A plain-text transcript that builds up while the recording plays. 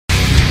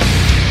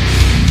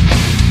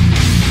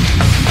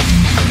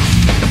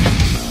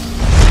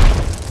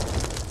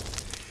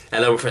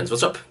Hello friends,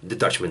 what's up? The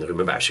Dutchman,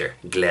 Ruben Buijs here.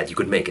 Glad you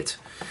could make it.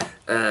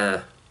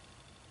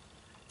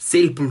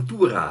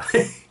 Sepultura.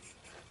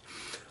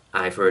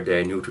 I've heard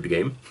they're new to the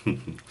game.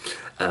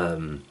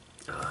 Time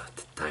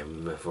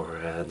for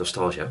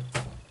nostalgia.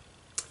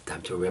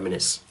 Time to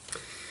reminisce.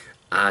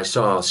 I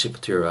saw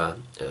Sepultura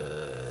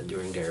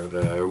during their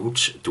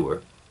Roots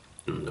tour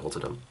in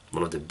Rotterdam.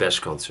 One of the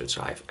best concerts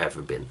I've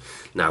ever been.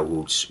 Now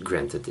Roots,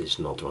 granted, is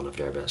not one of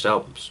their best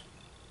albums.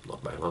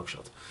 Not by a long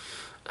shot.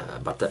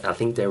 But I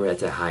think they were at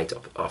the height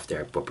of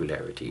their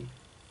popularity.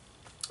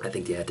 I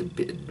think they had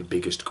the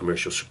biggest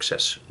commercial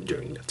success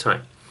during that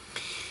time.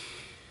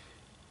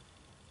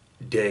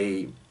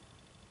 They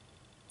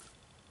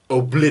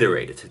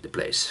obliterated the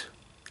place.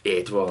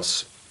 It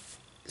was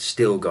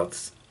still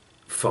got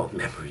fond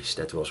memories.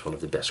 That was one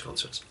of the best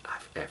concerts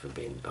I've ever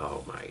been.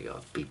 Oh my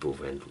god, people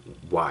went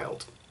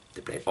wild.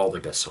 They played all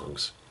their best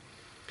songs.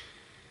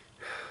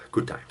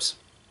 Good times.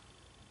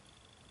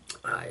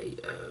 I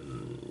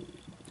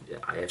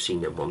have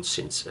seen them once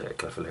since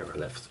Cavalera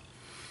left.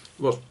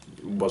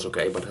 Was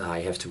okay, but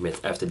I have to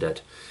admit, after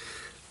that,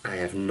 I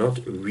have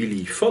not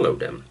really followed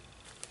them.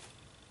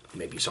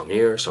 Maybe a song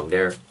here, a song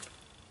there.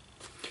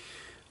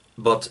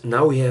 But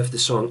now we have the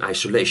song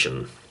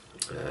Isolation.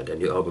 Their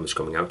new album is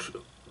coming out,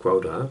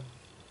 Quota.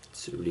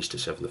 It's released the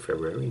 7th of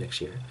February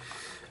next year.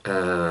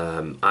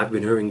 I've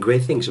been hearing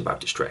great things about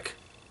this track.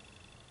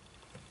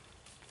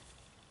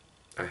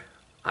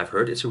 I've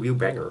heard it's a real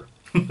banger.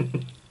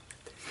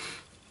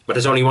 But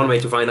there's only one way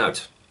to find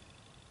out,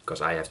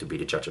 because I have to be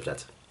the judge of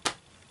that.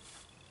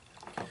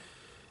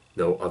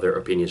 No other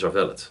opinions are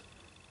valid.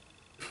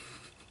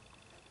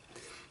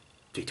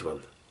 3, 2,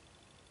 1.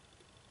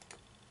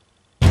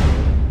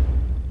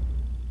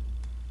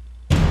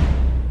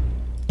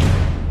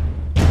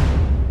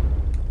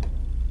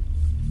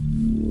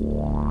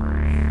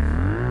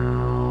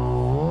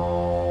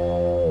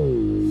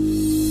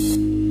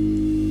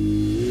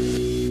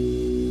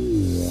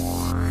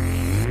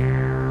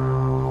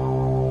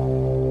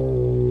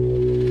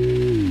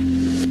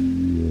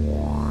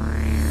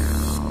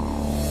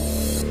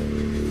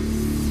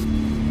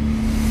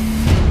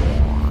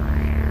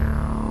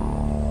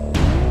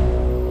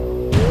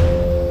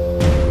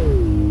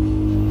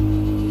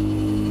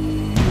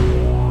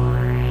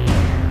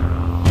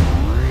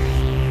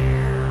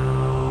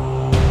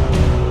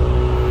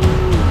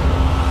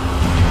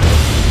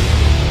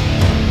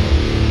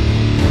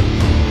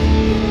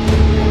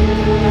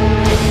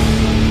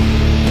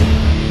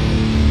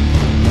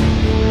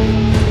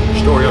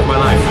 Story of my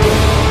life.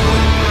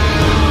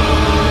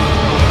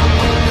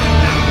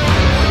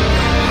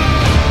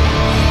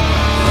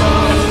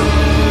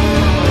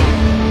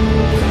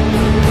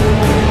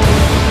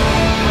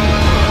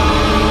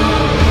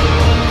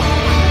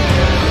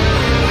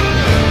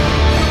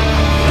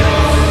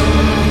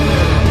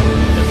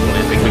 That's one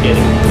epic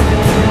beginning.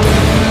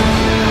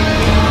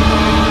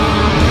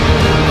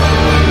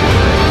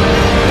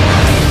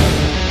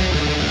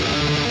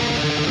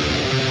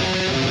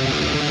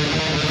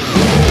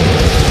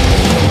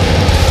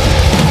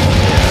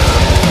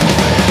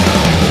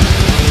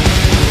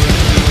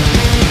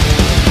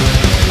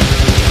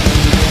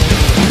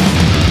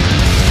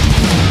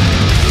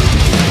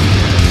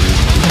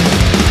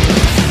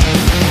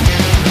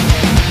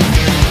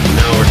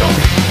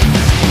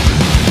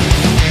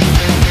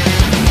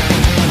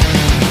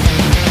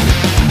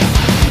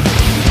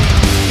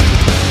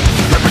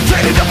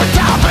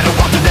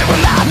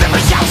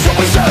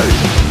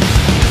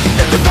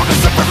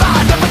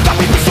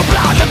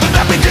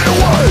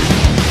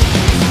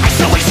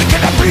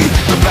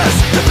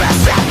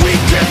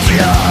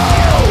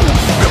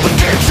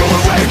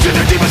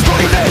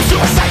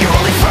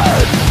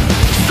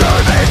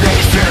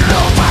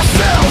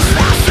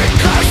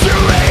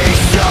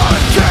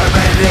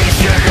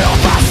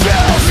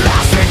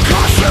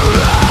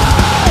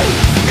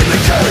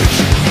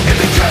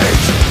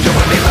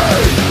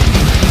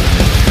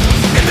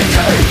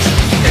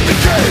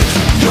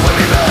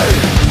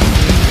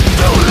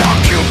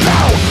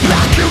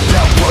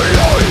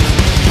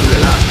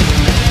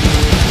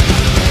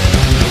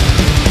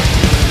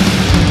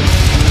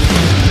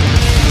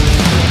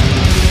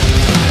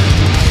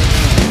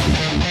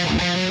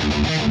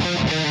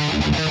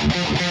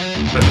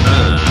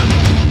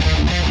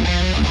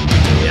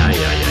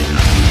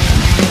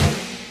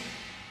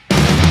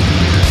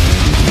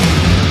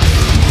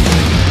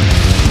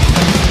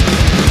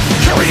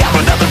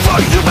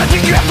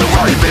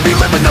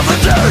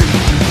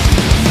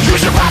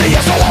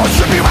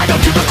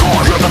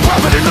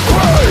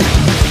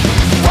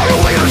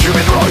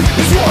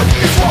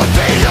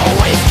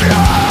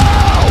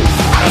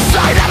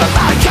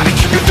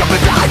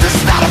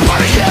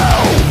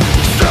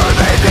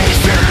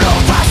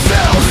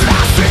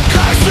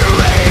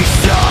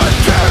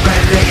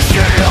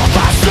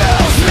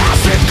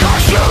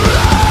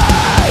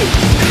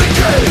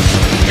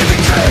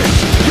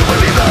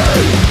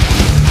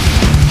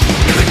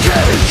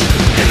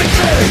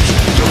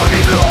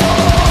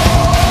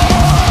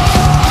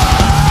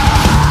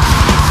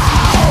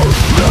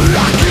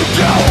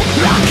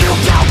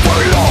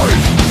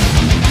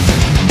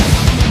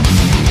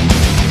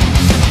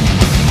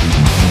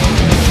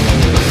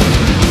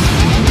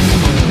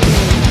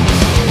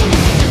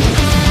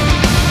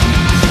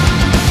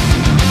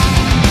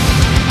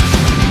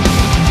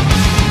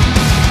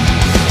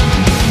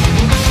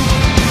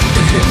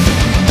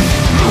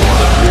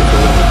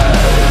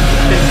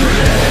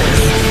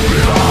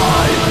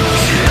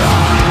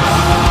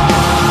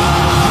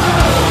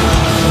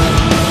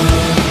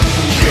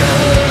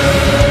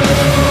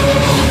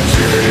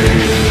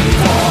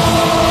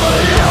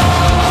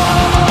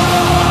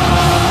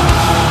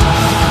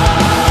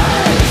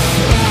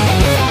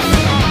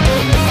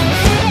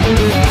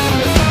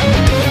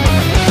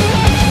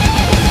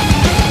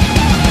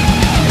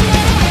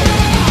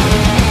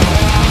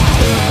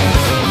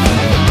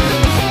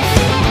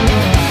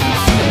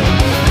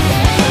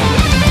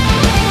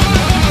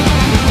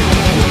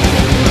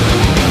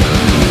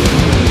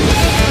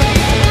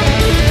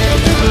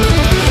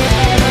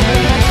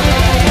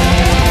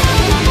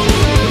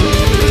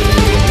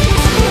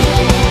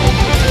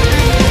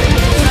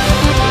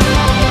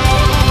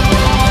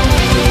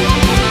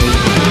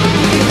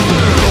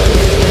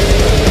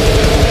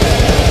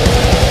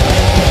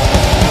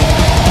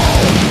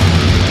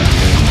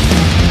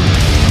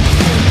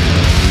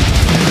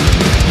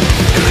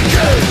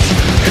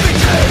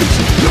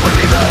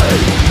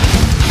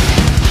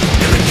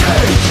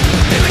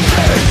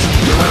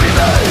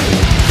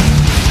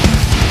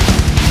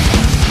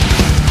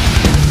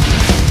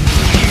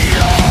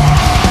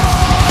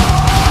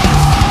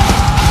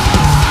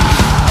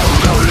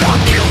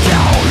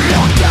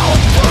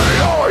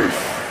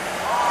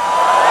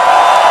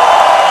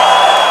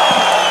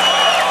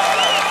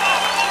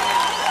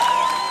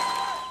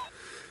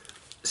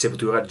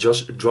 Sepultura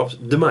just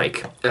dropped the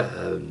mic.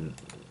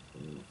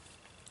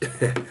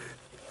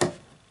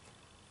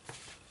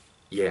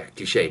 Yeah,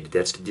 cliché.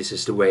 This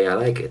is the way I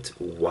like it.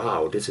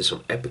 Wow, this is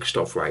some epic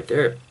stuff right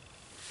there.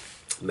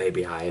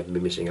 Maybe I have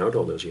been missing out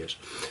all those years.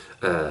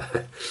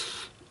 Of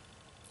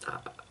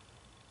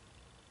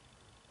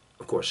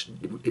course,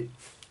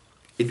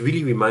 it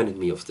really reminded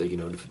me of the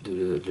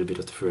little bit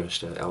of the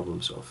first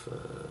albums of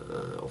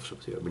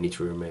Sepultura. Beneath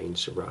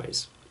Remains,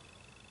 Rise.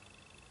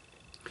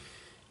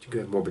 You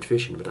could have Morbid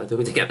Vision, but I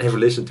don't think I ever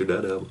listened to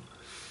that album.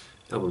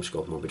 Album's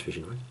called Morbid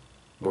Vision, right?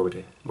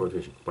 Morbid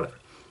Vision, whatever.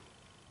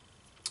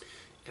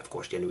 Of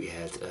course, then we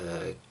had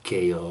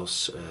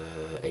Chaos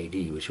AD,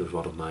 which was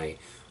one of my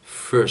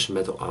first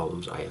metal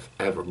albums I have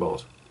ever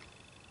bought.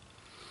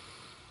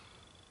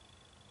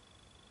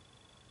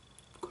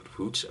 Good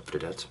Roots after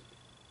that.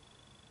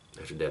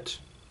 Got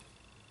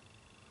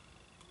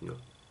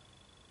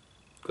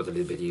a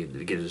little bit.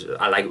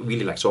 I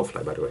really like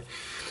Soulfly, by the way.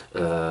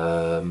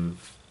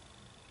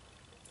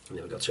 And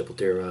then we got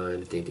Sepultura,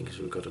 and I think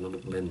we got another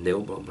band,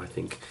 Nailbomb, I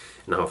think.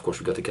 Now, of course,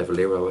 we got the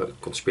Cavalera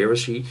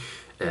Conspiracy.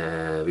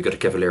 We got the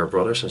Cavalera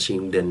Brothers. I'm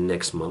seeing them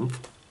next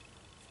month.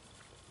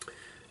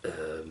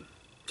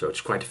 So it's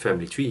quite a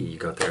family tree you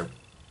got there.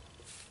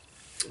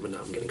 But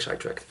now I'm getting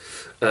sidetracked.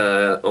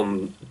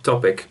 On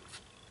topic,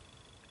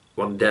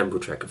 one damn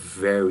good track,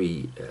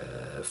 very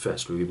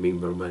fast,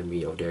 reminded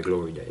me of their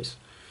glory days.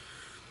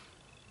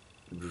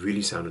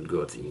 Really sounded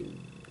good.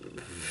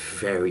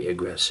 Very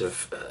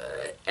aggressive,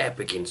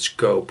 epic in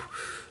scope,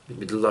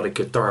 with a lot of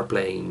guitar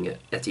playing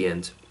at the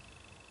end.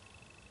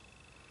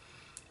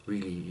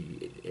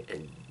 Really,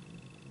 and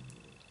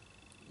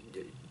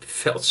it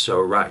felt so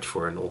right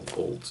for an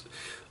old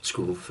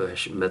school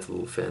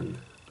metal fan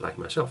like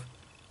myself.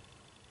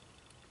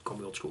 Call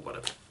me old school,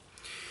 whatever.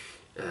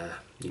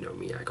 You know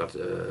me. I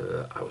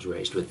was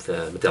raised with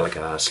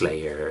Metallica,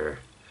 Slayer,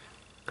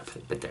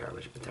 Pantera,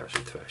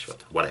 thrash,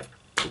 whatever.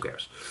 Who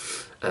cares?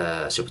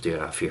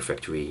 Sepultura, Fear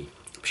Factory,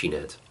 Machine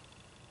Head,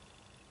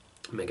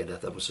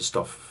 Megadeth. That was the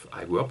stuff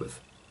I grew up with.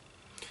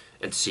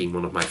 And seeing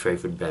one of my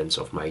favorite bands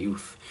of my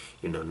youth,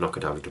 knock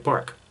it out of the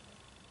park.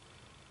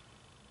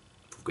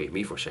 Forgive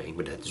me for saying,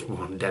 but that's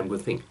one damn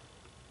good thing.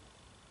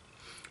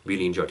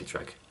 Really enjoyed the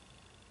track.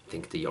 I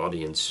think the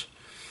audience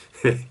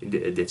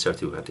did so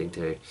too. I think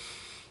they,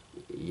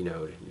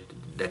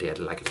 that they had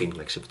like a feeling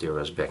like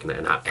Sepultura is back,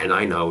 and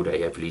I know they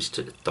have released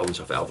tons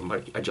of albums,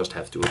 but I just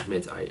have to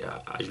admit I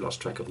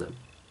lost track of them.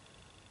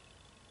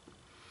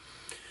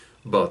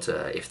 But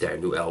if their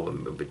new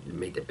album,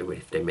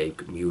 if they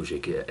make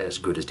music as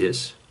good as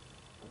this,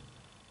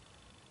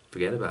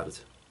 forget about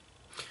it.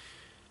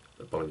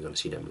 I'm probably going to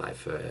see them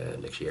live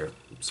next year,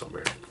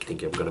 somewhere. I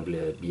think I'm going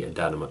to be at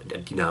Dynamo in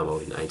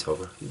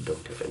Eindhoven.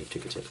 Don't have any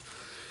tickets yet.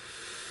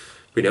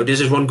 But this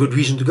is one good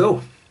reason to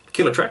go.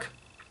 Killer track.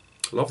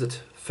 Loved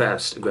it.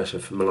 Fast,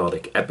 aggressive,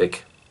 melodic,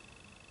 epic.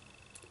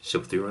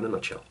 Sepultura in a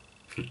nutshell.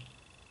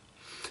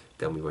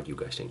 Tell me what you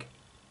guys think.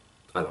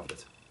 I loved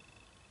it.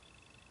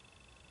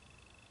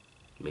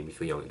 Made me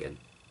feel young again.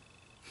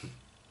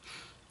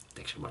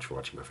 Thanks so much for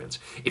watching, my friends.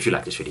 If you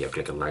like this video,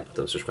 click on the like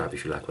button, subscribe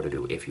if you like what I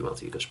do. If you want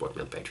to, you can support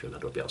me on Patreon.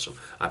 That would be awesome.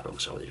 I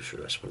promise I'll do this for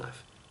the rest of my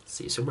life.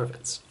 See you soon, my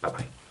friends. Bye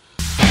bye.